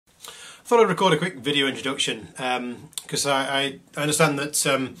thought I'd record a quick video introduction because I understand that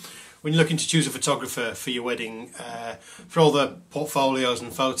when you're looking to choose a photographer for your wedding, for all the portfolios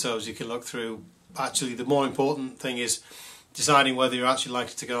and photos you can look through, actually the more important thing is deciding whether you're actually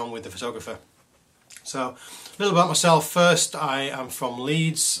likely to go on with the photographer. So, a little about myself first. I am from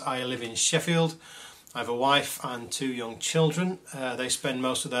Leeds. I live in Sheffield. I have a wife and 2 young children. They spend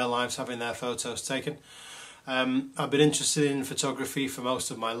most of their lives having their photos taken. I've been interested in photography for most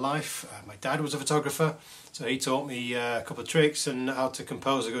of my life. My dad was a photographer, so he taught me a couple of tricks and how to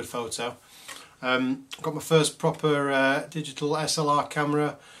compose a good photo. I got my first proper digital SLR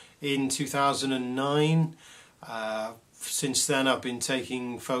camera in 2009. Since then I've been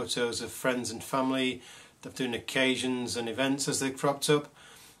taking photos of friends and family, doing occasions and events as they've cropped up.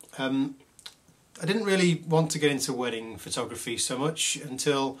 I didn't really want to get into wedding photography so much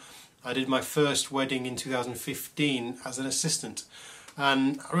until I did my first wedding in 2015 as an assistant,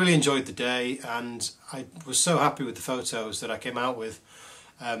 and I really enjoyed the day, and I was so happy with the photos that I came out with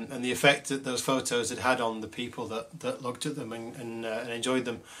and the effect that those photos had on the people that looked at them and enjoyed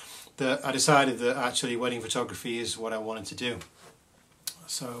them, that I decided that actually wedding photography is what I wanted to do.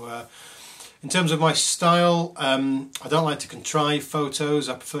 So in terms of my style, I don't like to contrive photos.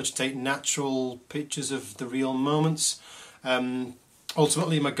 I prefer to take natural pictures of the real moments.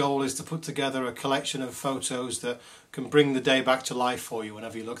 Ultimately, my goal is to put together a collection of photos that can bring the day back to life for you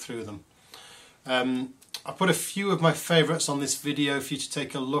whenever you look through them. I put a few of my favourites on this video for you to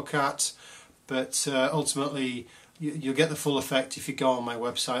take a look at, but ultimately you'll get the full effect if you go on my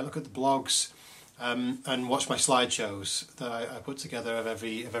website, look at the blogs, and watch my slideshows that I put together of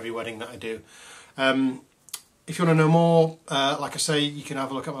every wedding that I do. If you want to know more, like I say, you can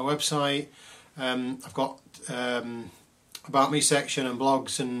have a look at my website. I've got About Me section and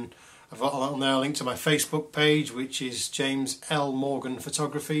blogs, and I've got on there a link to my Facebook page, which is James L. Morgan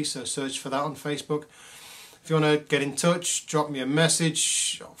Photography, so search for that on Facebook. If you want to get in touch, drop me a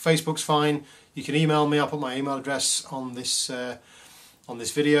message. Facebook's fine. You can email me. I'll put my email address on this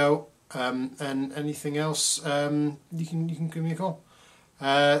video, and anything else you can give me a call.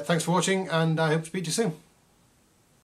 Thanks for watching, and I hope to speak to you soon.